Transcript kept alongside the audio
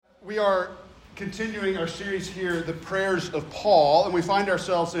We are continuing our series here, The Prayers of Paul, and we find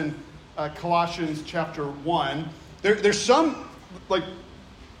ourselves in Colossians chapter 1. There's some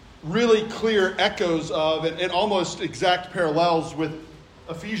really clear echoes of and almost exact parallels with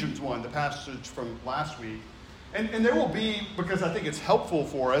Ephesians 1, the passage from last week. And there will be, because I think it's helpful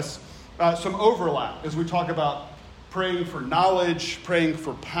for us, some overlap as we talk about praying for knowledge, praying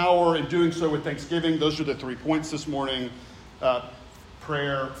for power, and doing so with thanksgiving. Those are the 3 points this morning.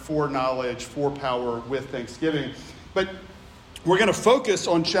 Prayer for knowledge, for power, with thanksgiving. But we're going to focus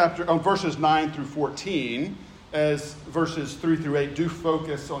on verses 9 through 14, as verses 3 through 8 do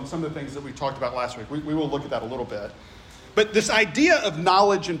focus on some of the things that we talked about last week. We will look at that a little bit. But this idea of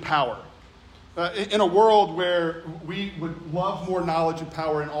knowledge and power, in a world where we would love more knowledge and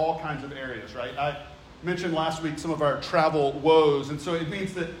power in all kinds of areas, right? I mentioned last week some of our travel woes, and so it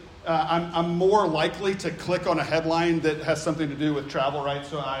means that I'm more likely to click on a headline that has something to do with travel, right?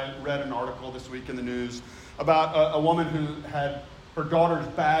 So I read an article this week in the news about a woman who had her daughter's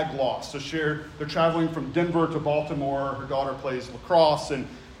bag lost. So they're traveling from Denver to Baltimore. Her daughter plays lacrosse, and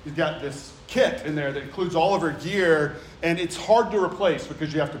you've got this kit in there that includes all of her gear, and it's hard to replace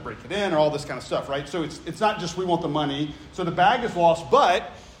because you have to break it in or all this kind of stuff, right? So it's not just we want the money. So the bag is lost,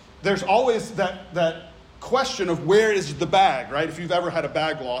 but there's always that question of where is the bag, right? If you've ever had a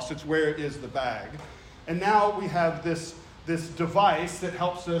bag lost, it's where is the bag? And now we have this device that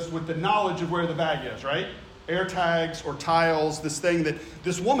helps us with the knowledge of where the bag is, right? Air tags or tiles, this thing that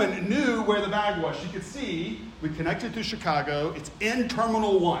this woman knew where the bag was. She could see, we connected to Chicago, it's in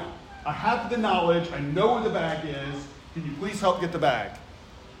Terminal 1. I have the knowledge, I know where the bag is, can you please help get the bag?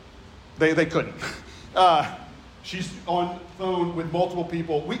 They couldn't. She's on phone with multiple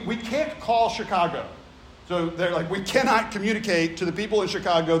people. We can't call Chicago. So they're like, we cannot communicate to the people in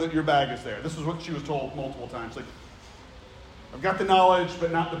Chicago that your bag is there. This is what she was told multiple times. Like, I've got the knowledge,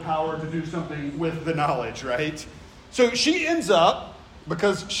 but not the power to do something with the knowledge, right? So she ends up,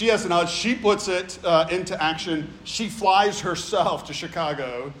 because she has the knowledge, she puts it into action. She flies herself to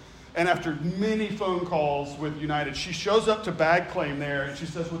Chicago. And after many phone calls with United, she shows up to bag claim there. And she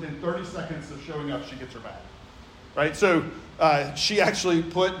says within 30 seconds of showing up, she gets her bag. Right? So she actually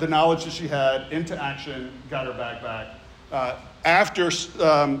put the knowledge that she had into action, got her bag back. After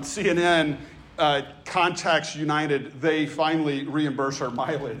CNN contacts United, they finally reimburse her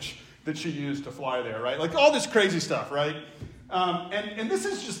mileage that she used to fly there, right? Like all this crazy stuff, right? And this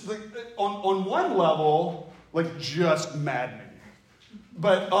is just on one level, like just maddening.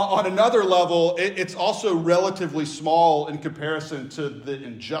 But on another level, it's also relatively small in comparison to the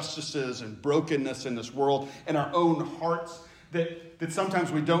injustices and brokenness in this world and our own hearts that sometimes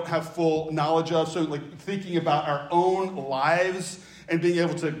we don't have full knowledge of. So like thinking about our own lives and being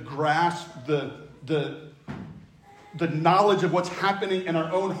able to grasp the knowledge of what's happening in our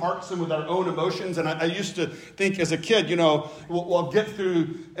own hearts and with our own emotions. And I used to think as a kid, I'll get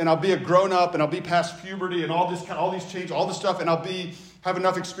through and I'll be a grown-up and I'll be past puberty and all these changes, all this stuff, and I'll have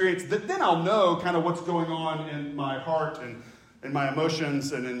enough experience that then I'll know kind of what's going on in my heart and in my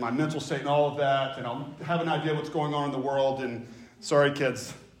emotions and in my mental state and all of that. And I'll have an idea what's going on in the world. And sorry,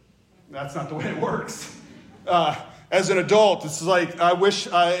 kids, that's not the way it works. As an adult, it's like I wish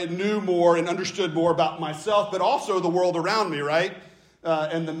I knew more and understood more about myself, but also the world around me, right?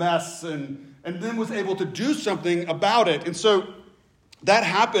 And the mess, and then was able to do something about it. And so that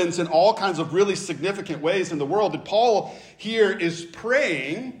happens in all kinds of really significant ways in the world. And Paul here is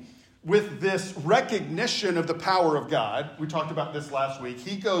praying with this recognition of the power of God. We talked about this last week.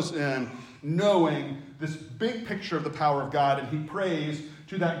 He goes in knowing this big picture of the power of God, and he prays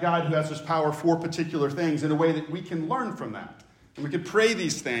to that God who has this power for particular things in a way that we can learn from that. And we can pray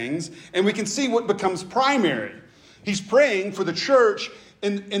these things, and we can see what becomes primary. He's praying for the church.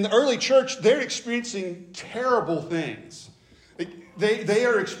 In the early church, they're experiencing terrible things. They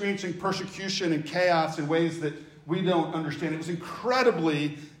are experiencing persecution and chaos in ways that we don't understand. It was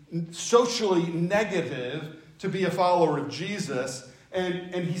incredibly socially negative to be a follower of Jesus.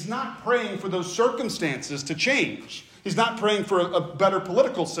 And he's not praying for those circumstances to change. He's not praying for a better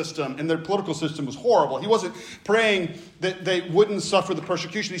political system, and their political system was horrible. He wasn't praying that they wouldn't suffer the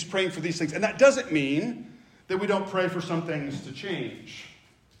persecution. He's praying for these things. And that doesn't mean that we don't pray for some things to change.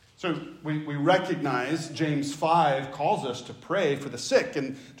 So we recognize James 5 calls us to pray for the sick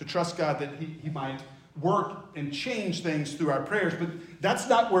and to trust God that he might work and change things through our prayers. But that's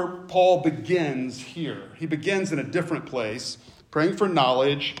not where Paul begins here. He begins in a different place, praying for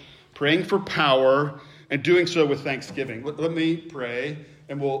knowledge, praying for power, and doing so with thanksgiving. Let me pray,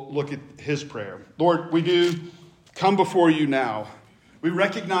 and we'll look at his prayer. Lord, we do come before you now. We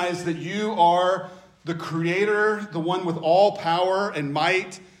recognize that you are the creator, the one with all power and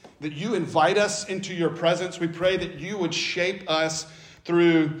might. that you invite us into your presence. We pray that you would shape us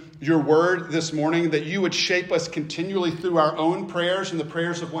through your word this morning, that you would shape us continually through our own prayers and the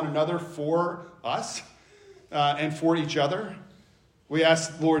prayers of one another for us and for each other. We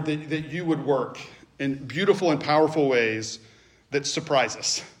ask, Lord, that you would work in beautiful and powerful ways that surprise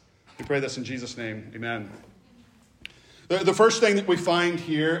us. We pray this in Jesus' name. Amen. The first thing that we find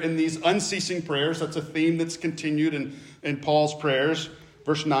here in these unceasing prayers, that's a theme that's continued in Paul's prayers.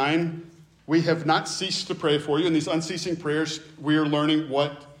 Verse 9, we have not ceased to pray for you. In these unceasing prayers, we are learning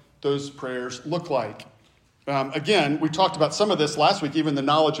what those prayers look like. Again, we talked about some of this last week, even the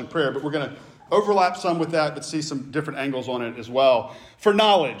knowledge and prayer, but we're going to overlap some with that, but see some different angles on it as well. For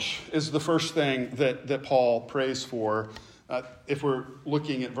knowledge is the first thing that Paul prays for. If we're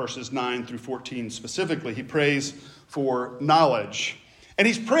looking at verses 9 through 14 specifically, he prays for knowledge. And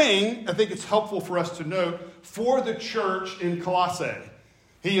he's praying, I think it's helpful for us to note, for the church in Colossae.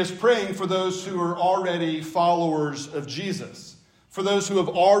 He is praying for those who are already followers of Jesus, for those who have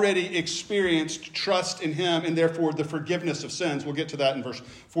already experienced trust in him and therefore the forgiveness of sins. We'll get to that in verse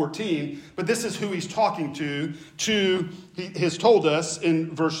 14. But this is who he's talking to. He has told us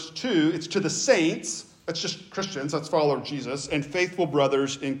in verse 2, it's to the saints, that's just Christians, that's followers of Jesus, and faithful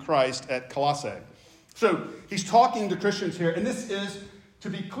brothers in Christ at Colossae. So he's talking to Christians here, and this is, to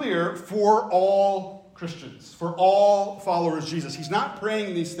be clear, for all Christians, for all followers of Jesus. He's not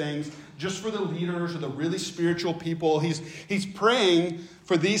praying these things just for the leaders or the really spiritual people. He's praying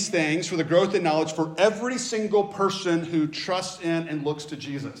for these things, for the growth and knowledge, for every single person who trusts in and looks to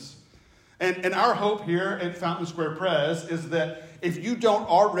Jesus. And our hope here at Fountain Square Pres is that if you don't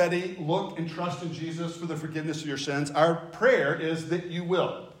already look and trust in Jesus for the forgiveness of your sins, our prayer is that you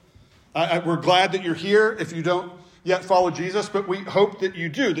will. We're glad that you're here if you don't yet follow Jesus, but we hope that you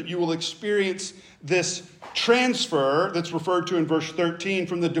do, that you will experience this transfer that's referred to in verse 13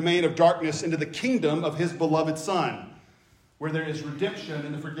 from the domain of darkness into the kingdom of his beloved Son, where there is redemption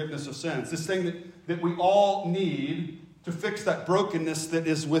and the forgiveness of sins. This thing that we all need to fix that brokenness that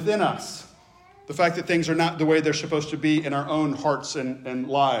is within us. The fact that things are not the way they're supposed to be in our own hearts and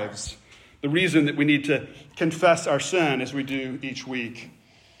lives. The reason that we need to confess our sin as we do each week.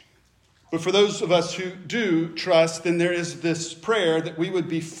 But for those of us who do trust, then there is this prayer that we would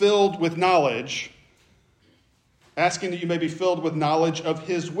be filled with knowledge, asking that you may be filled with knowledge of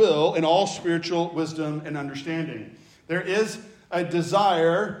his will in all spiritual wisdom and understanding. There is a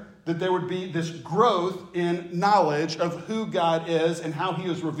desire that there would be this growth in knowledge of who God is and how he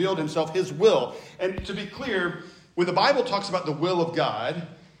has revealed himself, his will. And to be clear, when the Bible talks about the will of God,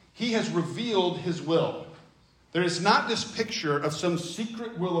 he has revealed his will. There is not this picture of some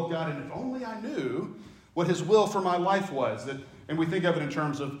secret will of God, and if only I knew what his will for my life was. And we think of it in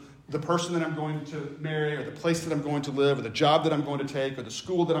terms of the person that I'm going to marry, or the place that I'm going to live, or the job that I'm going to take, or the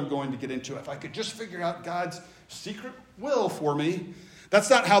school that I'm going to get into. If I could just figure out God's secret will for me. That's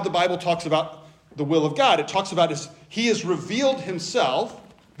not how the Bible talks about the will of God. It talks about he has revealed himself,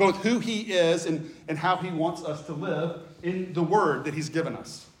 both who he is and how he wants us to live in the word that he's given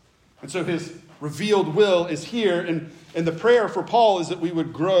us. And so his revealed will is here. And the prayer for Paul is that we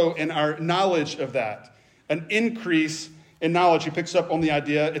would grow in our knowledge of that. An increase in knowledge. He picks up on the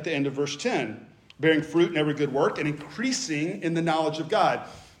idea at the end of verse 10. Bearing fruit in every good work and increasing in the knowledge of God.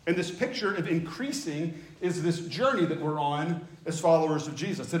 And this picture of increasing is this journey that we're on as followers of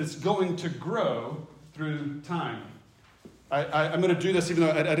Jesus. That it's going to grow through time. I'm going to do this even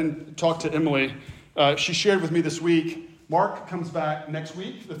though I didn't talk to Emily. She shared with me this week. Mark comes back next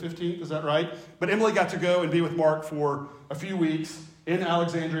week, the 15th, is that right? But Emily got to go and be with Mark for a few weeks in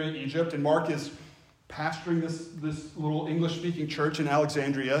Alexandria, Egypt. And Mark is pastoring this little English-speaking church in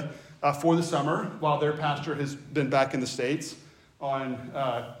Alexandria for the summer, while their pastor has been back in the States on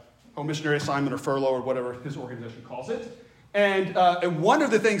home missionary assignment or furlough or whatever his organization calls it. And one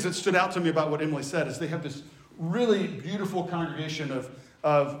of the things that stood out to me about what Emily said is they have this really beautiful congregation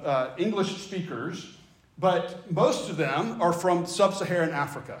of English speakers, but most of them are from sub-Saharan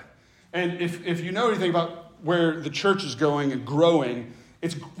Africa. And if you know anything about where the church is going and growing,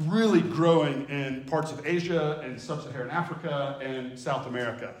 it's really growing in parts of Asia and sub-Saharan Africa and South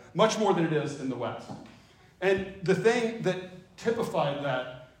America, much more than it is in the West. And the thing that typified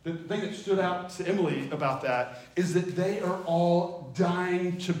that, the thing that stood out to Emily about that, is that they are all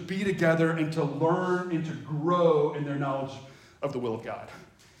dying to be together and to learn and to grow in their knowledge of the will of God.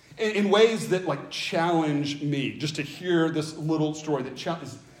 In ways that challenge me, just to hear this little story that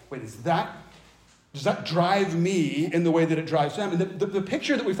challenges, does that drive me in the way that it drives them? And the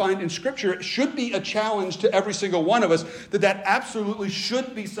picture that we find in Scripture should be a challenge to every single one of us, that absolutely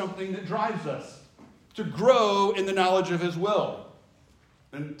should be something that drives us to grow in the knowledge of his will.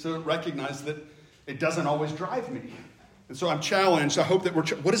 and to recognize that it doesn't always drive me. And so I'm challenged. I hope that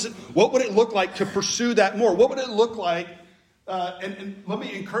what would it look like to pursue that more? What would it look like? And let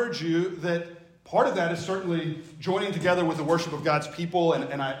me encourage you that part of that is certainly joining together with the worship of God's people.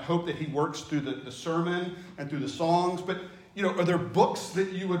 And I hope that he works through the sermon and through the songs. But, are there books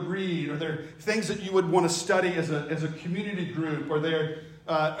that you would read? Are there things that you would want to study as a community group? Are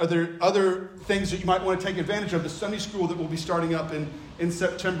there other things that you might want to take advantage of? The Sunday school that will be starting up in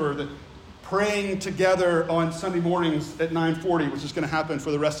September, the praying together on Sunday mornings at 9:40, which is going to happen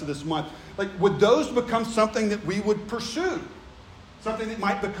for the rest of this month. Would those become something that we would pursue? Something that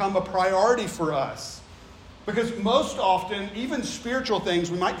might become a priority for us? Because most often, even spiritual things,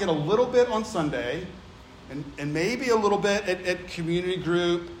 we might get a little bit on Sunday and maybe a little bit at community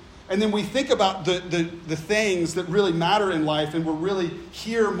group. And then we think about the things that really matter in life, and we'll really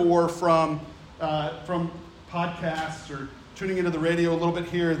hear more from podcasts or tuning into the radio a little bit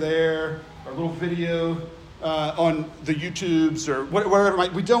here or there, or a little video on the YouTubes or whatever it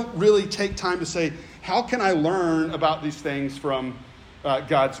might. We don't really take time to say, how can I learn about these things from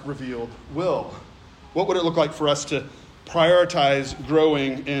God's revealed will? What would it look like for us to prioritize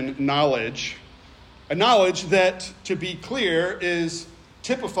growing in knowledge? A knowledge that, to be clear, is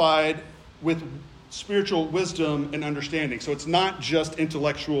typified with spiritual wisdom and understanding. So it's not just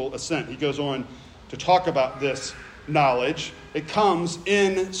intellectual assent. He goes on to talk about this knowledge. It comes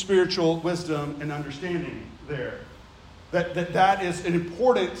in spiritual wisdom and understanding there. That is an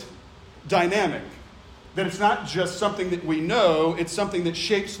important dynamic. That it's not just something that we know, it's something that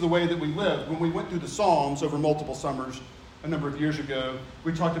shapes the way that we live. When we went through the Psalms over multiple summers a number of years ago,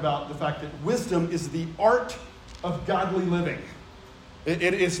 we talked about the fact that wisdom is the art of godly living.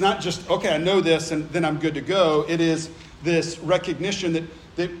 It's not just, okay, I know this and then I'm good to go. It is this recognition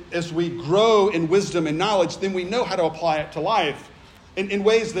that as we grow in wisdom and knowledge, then we know how to apply it to life in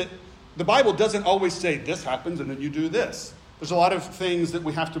ways that the Bible doesn't always say this happens and then you do this. There's a lot of things that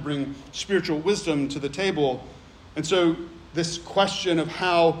we have to bring spiritual wisdom to the table. And so this question of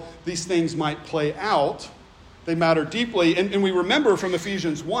how these things might play out, they matter deeply. And we remember from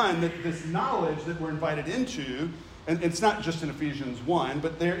Ephesians 1 that this knowledge that we're invited into, and it's not just in Ephesians 1,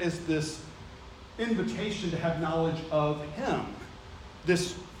 but there is this invitation to have knowledge of him.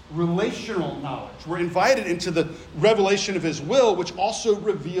 This relational knowledge. We're invited into the revelation of his will, which also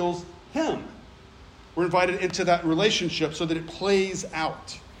reveals him. We're invited into that relationship so that it plays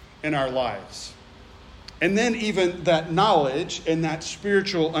out in our lives. And then even that knowledge and that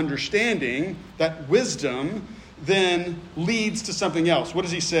spiritual understanding, that wisdom, then leads to something else. What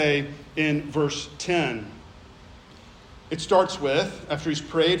does he say in verse 10? It starts with, after he's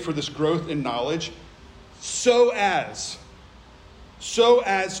prayed for this growth in knowledge, so as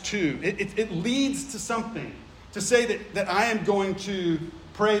to. It leads to something. To say that I am going to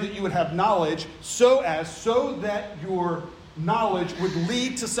pray that you would have knowledge so that your knowledge would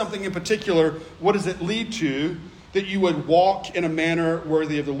lead to something in particular. What does it lead to? That you would walk in a manner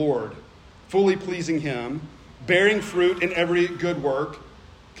worthy of the Lord, fully pleasing him, bearing fruit in every good work,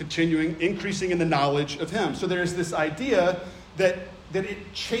 continuing, increasing in the knowledge of him. So there's this idea that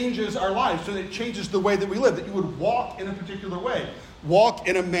it changes our lives, so that it changes the way that we live, that you would walk in a particular way, walk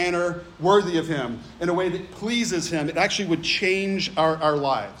in a manner worthy of him, in a way that pleases him. It actually would change our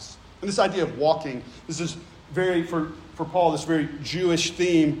lives. And this idea of walking, this is very, for Paul, this very Jewish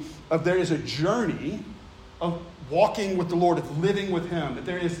theme of there is a journey of walking with the Lord, of living with him, that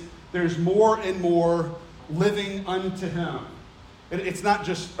there's more and more living unto him. It's not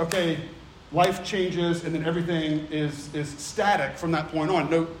just, okay, life changes and then everything is static from that point on.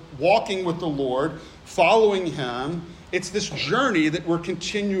 No, walking with the Lord, following him, it's this journey that we're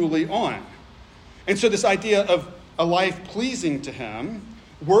continually on. And so this idea of a life pleasing to him,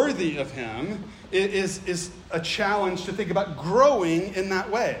 worthy of him, is a challenge to think about growing in that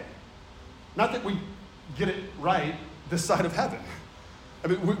way. Not that we get it right this side of heaven. I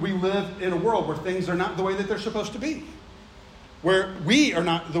mean, we live in a world where things are not the way that they're supposed to be, where we are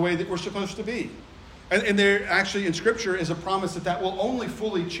not the way that we're supposed to be. And there actually in Scripture is a promise that will only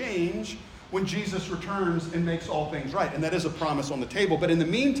fully change when Jesus returns and makes all things right. And that is a promise on the table. But in the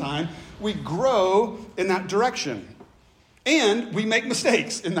meantime, we grow in that direction. And we make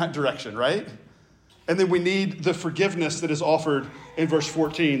mistakes in that direction, right? And then we need the forgiveness that is offered in verse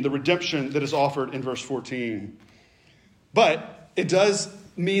 14, the redemption that is offered in verse 14. But it does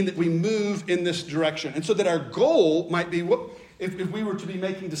mean that we move in this direction. And so that our goal might be, if we were to be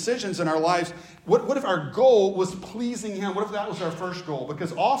making decisions in our lives, what if our goal was pleasing him? What if that was our first goal?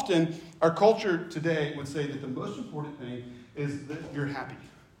 Because often our culture today would say that the most important thing is that you're happy.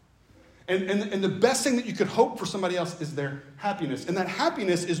 And the best thing that you could hope for somebody else is their happiness. And that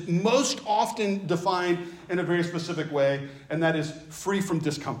happiness is most often defined in a very specific way, and that is free from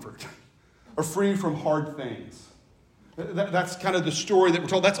discomfort or free from hard things. That's kind of the story that we're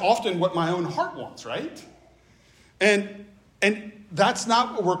told. That's often what my own heart wants, right? And that's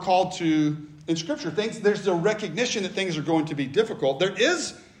not what we're called to in Scripture. There's a recognition that things are going to be difficult. There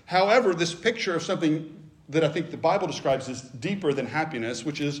is, however, this picture of something that I think the Bible describes as deeper than happiness,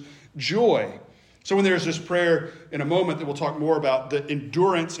 which is joy. So when there's this prayer in a moment that we'll talk more about, the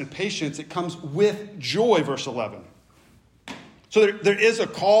endurance and patience, it comes with joy, verse 11. So there is a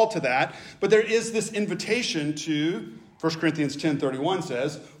call to that, but there is this invitation to, 1 Corinthians 10:31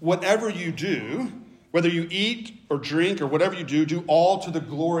 says, whatever you do, whether you eat or drink or whatever you do, do all to the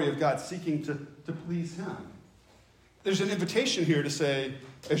glory of God, seeking to please Him. There's an invitation here to say,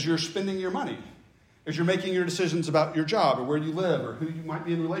 as you're spending your money, as you're making your decisions about your job or where you live or who you might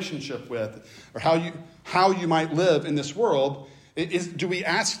be in relationship with or how you might live in this world, do we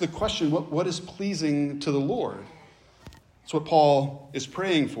ask the question, what is pleasing to the Lord? That's what Paul is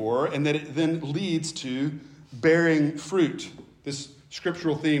praying for, and that it then leads to bearing fruit, this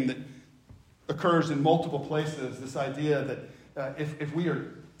scriptural theme that occurs in multiple places, this idea that if we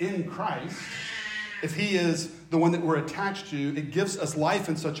are in Christ, if He is the one that we're attached to, it gives us life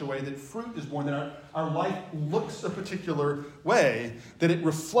in such a way that fruit is born, that our life looks a particular way, that it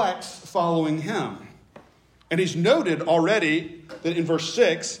reflects following Him. And he's noted already that in verse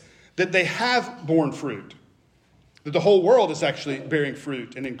 6 that they have borne fruit, that the whole world is actually bearing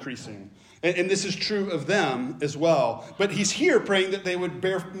fruit and increasing. And this is true of them as well. But he's here praying that they would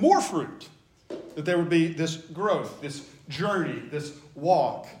bear more fruit, that there would be this growth, this journey, this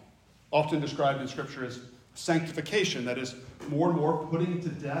walk, often described in Scripture as sanctification, that is more and more putting to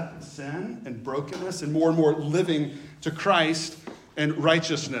death sin and brokenness and more living to Christ and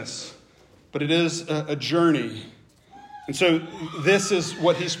righteousness. But it is a journey. And so this is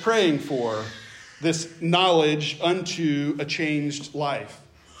what he's praying for, this knowledge unto a changed life.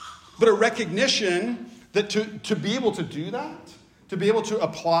 But a recognition that to be able to do that, to be able to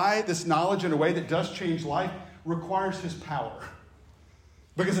apply this knowledge in a way that does change life, requires His power.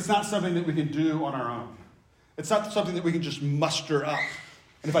 Because it's not something that we can do on our own. It's not something that we can just muster up.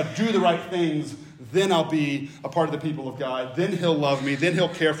 And if I do the right things, then I'll be a part of the people of God. Then He'll love me. Then He'll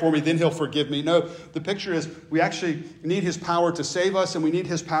care for me. Then He'll forgive me. No, the picture is we actually need His power to save us, and we need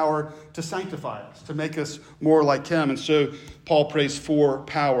His power to sanctify us, to make us more like Him. And so Paul prays for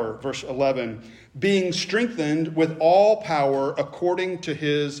power. Verse 11, being strengthened with all power according to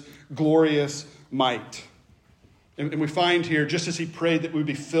His glorious might. And we find here, just as he prayed that we would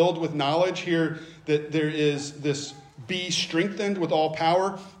be filled with knowledge here, that there is this be strengthened with all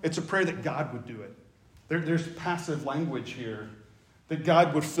power. It's a prayer that God would do it. There's passive language here, that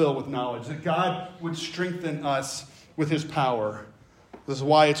God would fill with knowledge, that God would strengthen us with His power. This is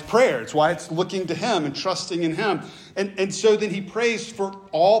why it's prayer. It's why it's looking to Him and trusting in Him. And so then he prays for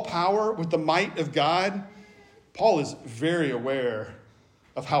all power with the might of God. Paul is very aware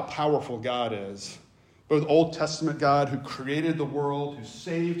of how powerful God is. Both Old Testament God who created the world, who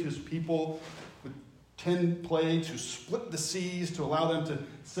saved His people with 10 plagues, who split the seas to allow them to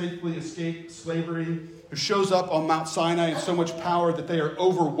safely escape slavery, who shows up on Mount Sinai in so much power that they are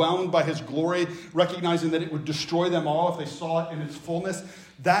overwhelmed by His glory, recognizing that it would destroy them all if they saw it in its fullness.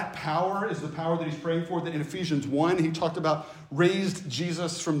 That power is the power that he's praying for, that in Ephesians 1, he talked about raised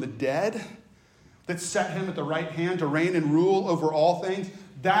Jesus from the dead, that set Him at the right hand to reign and rule over all things.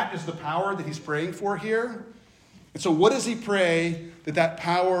 That is the power that he's praying for here. And so what does he pray that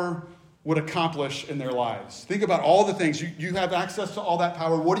power would accomplish in their lives? Think about all the things. You have access to all that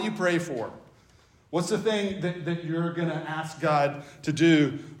power. What do you pray for? What's the thing that you're going to ask God to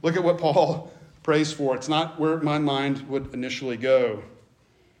do? Look at what Paul prays for. It's not where my mind would initially go.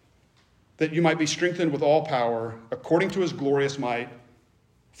 That you might be strengthened with all power according to His glorious might,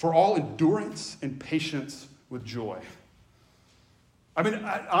 for all endurance and patience with joy. I mean,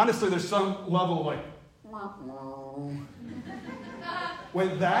 honestly, there's some level of like,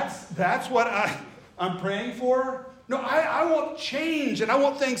 wait, that's what I'm praying for? No, I want change, and I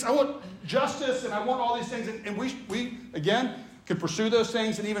want things, I want justice, and I want all these things. And we again, can pursue those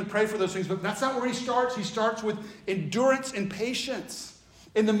things and even pray for those things, but that's not where he starts. He starts with endurance and patience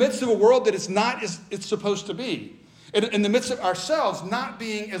in the midst of a world that is not as it's supposed to be. In the midst of ourselves not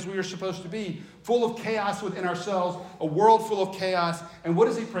being as we are supposed to be, full of chaos within ourselves, a world full of chaos. And what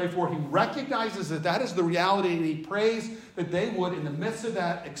does he pray for? He recognizes that is the reality, and he prays that they would, in the midst of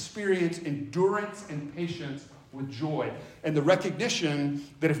that, experience endurance and patience with joy. And the recognition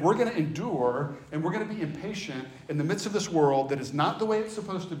that if we're going to endure and we're going to be impatient in the midst of this world that is not the way it's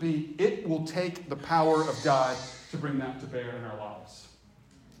supposed to be, it will take the power of God to bring that to bear in our lives.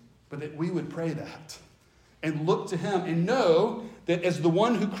 But that we would pray that and look to him and know that as the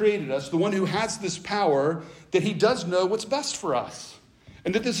one who created us, the one who has this power, that he does know what's best for us.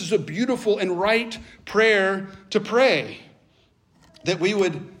 And that this is a beautiful and right prayer to pray. That we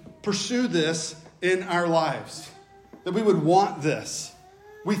would pursue this in our lives. That we would want this.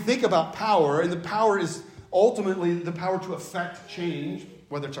 We think about power, and the power is ultimately the power to affect change,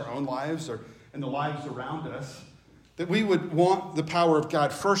 whether it's our own lives or in the lives around us. That we would want the power of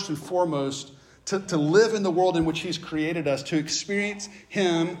God first and foremost to live in the world in which he's created us, to experience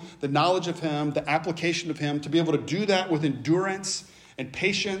him, the knowledge of him, the application of him, to be able to do that with endurance and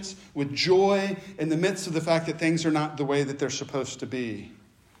patience, with joy in the midst of the fact that things are not the way that they're supposed to be.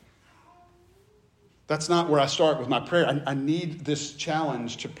 That's not where I start with my prayer. I need this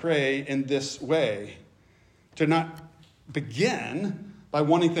challenge to pray in this way, to not begin by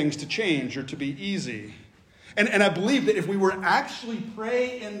wanting things to change or to be easy. And I believe that if we were to actually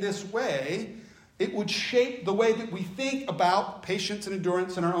pray in this way, it would shape the way that we think about patience and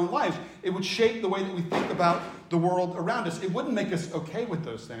endurance in our own lives. It would shape the way that we think about the world around us. It wouldn't make us okay with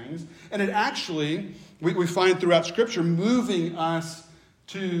those things. And it actually, we find throughout Scripture, moving us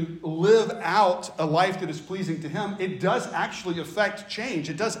to live out a life that is pleasing to him. It does actually affect change.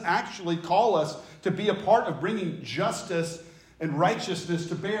 It does actually call us to be a part of bringing justice and righteousness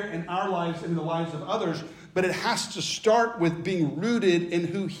to bear in our lives and in the lives of others. But it has to start with being rooted in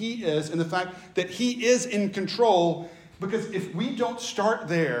who he is and the fact that he is in control. Because if we don't start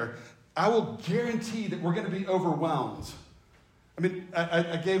there, I will guarantee that we're going to be overwhelmed. I mean,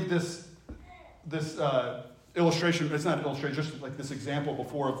 I gave this illustration. It's not an illustration, just like this example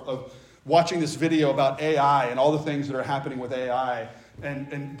before of watching this video about AI and all the things that are happening with AI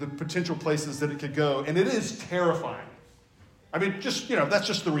and the potential places that it could go. And it is terrifying. I mean, that's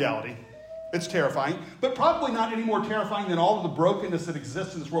just the reality. It's terrifying, but probably not any more terrifying than all of the brokenness that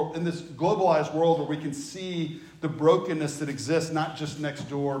exists in this world, in this globalized world where we can see the brokenness that exists, not just next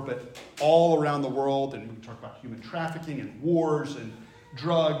door, but all around the world. And we can talk about human trafficking and wars and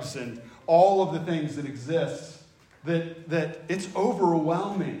drugs and all of the things that exist, that it's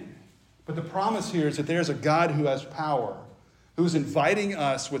overwhelming. But the promise here is that there's a God who has power, who is inviting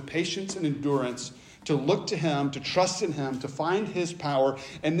us with patience and endurance to look to him, to trust in him, to find his power,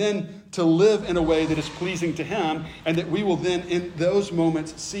 and then to live in a way that is pleasing to him, and that we will then, in those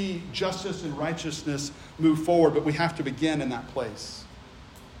moments, see justice and righteousness move forward. But we have to begin in that place.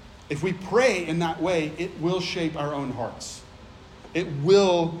 If we pray in that way, it will shape our own hearts. It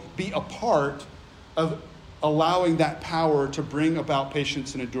will be a part of allowing that power to bring about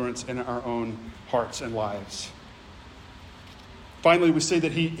patience and endurance in our own hearts and lives. Finally, we see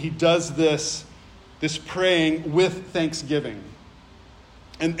that he does this praying with thanksgiving.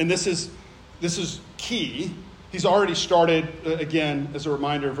 And this is key. He's already started, again, as a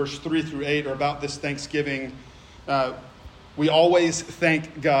reminder, verse 3 through 8 are about this thanksgiving. We always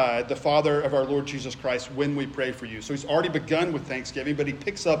thank God, the Father of our Lord Jesus Christ, when we pray for you. So he's already begun with thanksgiving, but he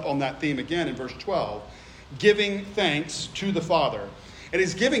picks up on that theme again in verse 12, giving thanks to the Father. And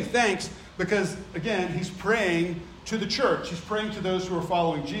he's giving thanks because, again, he's praying to the church. He's praying to those who are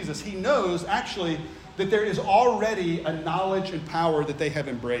following Jesus. He knows, actually, that there is already a knowledge and power that they have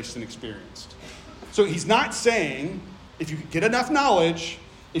embraced and experienced. So he's not saying, if you get enough knowledge,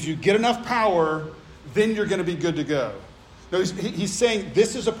 if you get enough power, then you're going to be good to go. No, he's saying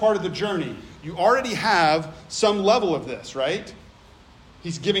this is a part of the journey. You already have some level of this, right?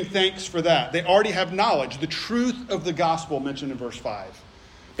 He's giving thanks for that. They already have knowledge, the truth of the gospel mentioned in verse 5.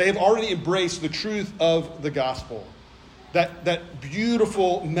 They have already embraced the truth of the gospel. That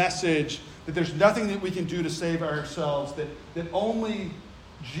beautiful message that there's nothing that we can do to save ourselves, that only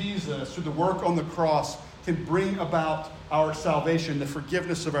Jesus, through the work on the cross, can bring about our salvation, the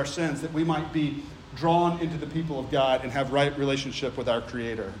forgiveness of our sins, that we might be drawn into the people of God and have right relationship with our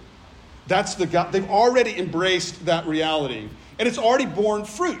Creator. That's the God. They've already embraced that reality. And it's already borne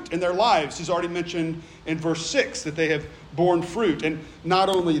fruit in their lives. He's already mentioned in verse 6 that they have borne fruit. And not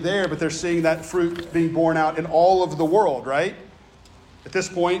only there, but they're seeing that fruit being borne out in all of the world, right? At this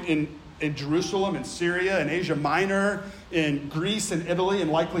point in Jerusalem, in Syria, in Asia Minor, in Greece and Italy,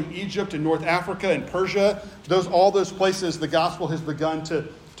 and likely Egypt and North Africa and Persia, all those places the gospel has begun to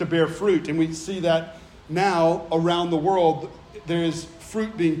bear fruit. And we see that now around the world, there is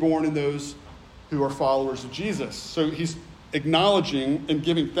fruit being borne in those who are followers of Jesus. So he's acknowledging and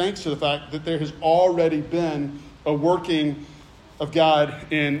giving thanks to the fact that there has already been a working of God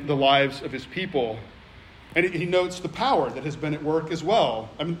in the lives of his people. And he notes the power that has been at work as well.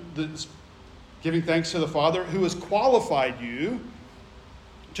 I mean, giving thanks to the Father who has qualified you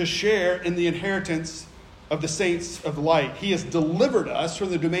to share in the inheritance of the saints of light. He has delivered us from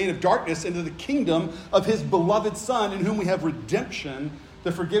the domain of darkness into the kingdom of his beloved Son, in whom we have redemption,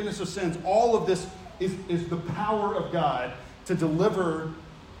 the forgiveness of sins. All of this is the power of God to deliver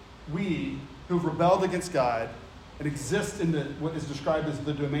we who've rebelled against God and exist in what is described as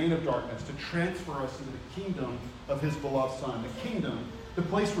the domain of darkness, to transfer us into the kingdom of his beloved Son. The kingdom, the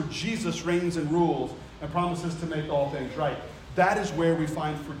place where Jesus reigns and rules and promises to make all things right. That is where we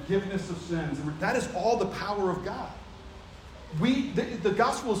find forgiveness of sins. That is all the power of God. The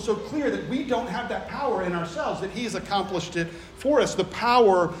gospel is so clear that we don't have that power in ourselves, that he has accomplished it for us. The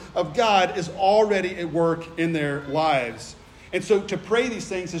power of God is already at work in their lives. And so to pray these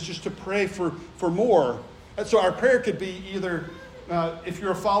things is just to pray for more. And so our prayer could be either, if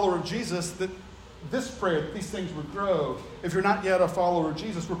you're a follower of Jesus, that this prayer, these things would grow. If you're not yet a follower of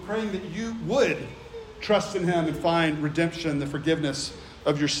Jesus, we're praying that you would trust in him and find redemption, the forgiveness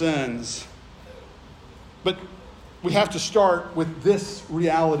of your sins. But we have to start with this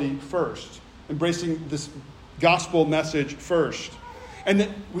reality first, embracing this gospel message first. And that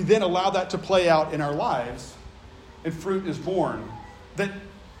we then allow that to play out in our lives, and fruit is born. That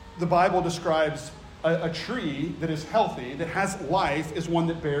the Bible describes a tree that is healthy, that has life, is one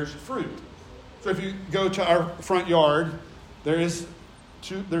that bears fruit. So if you go to our front yard, there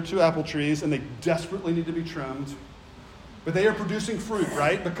are two apple trees, and they desperately need to be trimmed. But they are producing fruit,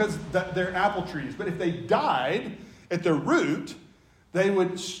 right? Because they're apple trees. But if they died at their root, they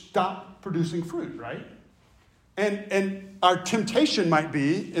would stop producing fruit, right? And our temptation might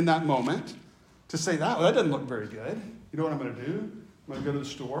be, in that moment, to say, that doesn't look very good. You know what I'm going to do? I'm going to go to the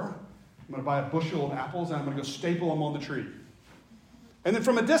store. I'm going to buy a bushel of apples, and I'm going to go staple them on the tree. And then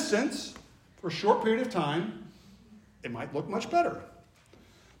from a distance, for a short period of time, it might look much better.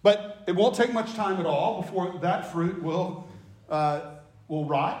 But it won't take much time at all before that fruit will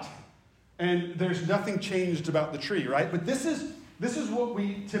rot, and there's nothing changed about the tree, right? But this is what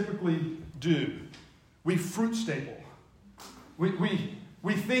we typically do. We fruit staple.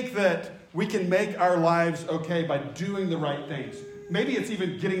 We think that we can make our lives okay by doing the right things. Maybe it's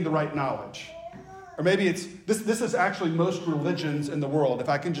even getting the right knowledge. Or maybe it's, this is actually most religions in the world. If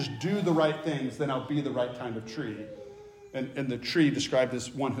I can just do the right things, then I'll be the right kind of tree. And the tree described as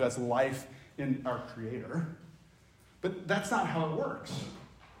one who has life in our Creator. But that's not how it works.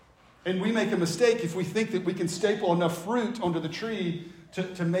 And we make a mistake if we think that we can staple enough fruit onto the tree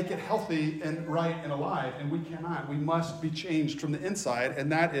to make it healthy and right and alive. And we cannot. We must be changed from the inside,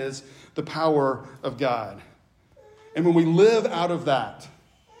 and that is the power of God. And when we live out of that,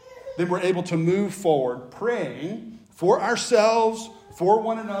 then we're able to move forward praying for ourselves, for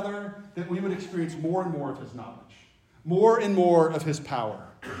one another, that we would experience more and more of his knowledge, more and more of his power,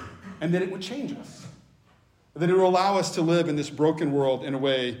 and that it would change us, that it would allow us to live in this broken world in a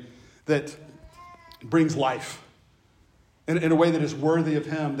way that brings life, in a way that is worthy of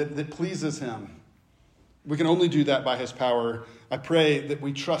him, that pleases him. We can only do that by his power. I pray that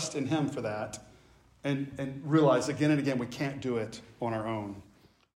we trust in him for that and realize again and again we can't do it on our own.